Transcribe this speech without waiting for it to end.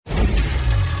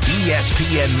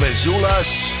ESPN Missoula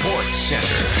Sports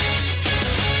Center.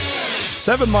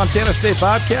 7 Montana State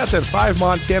Bobcats and 5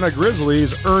 Montana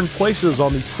Grizzlies earned places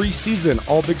on the preseason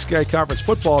All-Big Sky Conference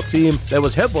football team that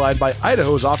was headlined by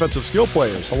Idaho's offensive skill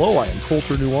players. Hello, I am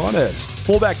Colter Nuanez.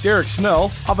 Fullback Derek Snell,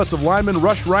 offensive lineman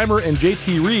Rush Reimer and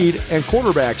JT Reed, and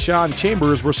quarterback Sean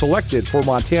Chambers were selected for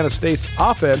Montana State's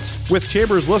offense, with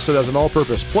Chambers listed as an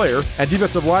all-purpose player, and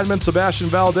defensive lineman Sebastian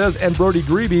Valdez and Brody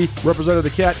Grebe represented the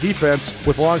Cat defense,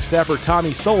 with long snapper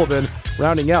Tommy Sullivan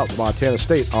rounding out the Montana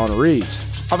State honorees.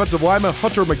 Offensive lineman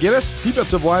Hunter McGinnis,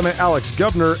 defensive lineman Alex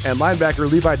Governor, and linebacker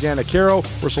Levi Danicaro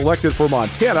were selected for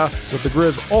Montana, with the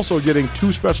Grizz also getting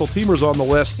 2 special teamers on the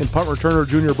list in punt returner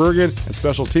Junior Bergen and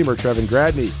special teamer Trevin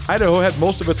Gradney. Idaho had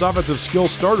most of its offensive skill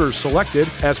starters selected,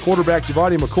 as quarterback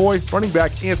Giovanni McCoy, running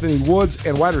back Anthony Woods,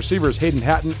 and wide receivers Hayden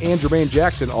Hatton and Jermaine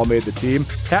Jackson all made the team.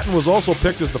 Hatton was also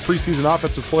picked as the preseason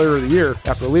offensive player of the year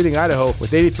after leading Idaho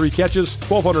with 83 catches,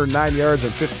 1,209 yards,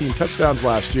 and 15 touchdowns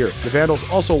last year. The Vandals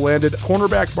also landed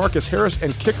cornerback Marcus Harris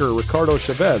and kicker Ricardo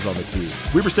Chavez on the team.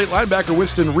 Weber State linebacker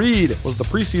Winston Reed was the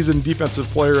preseason defensive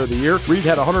player of the year. Reed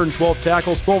had 112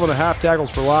 tackles, 12.5 tackles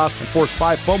for loss, and forced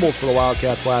 5 fumbles for the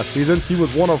Wildcats last season. He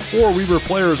was one of 4 Weber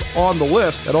players on the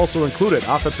list that also included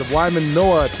offensive lineman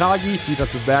Noah Atagi,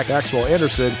 defensive back Maxwell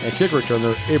Anderson, and kick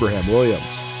returner Abraham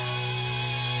Williams.